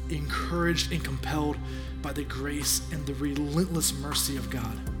encouraged and compelled by the grace and the relentless mercy of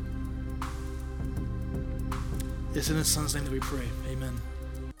God. It's in his Son's name that we pray.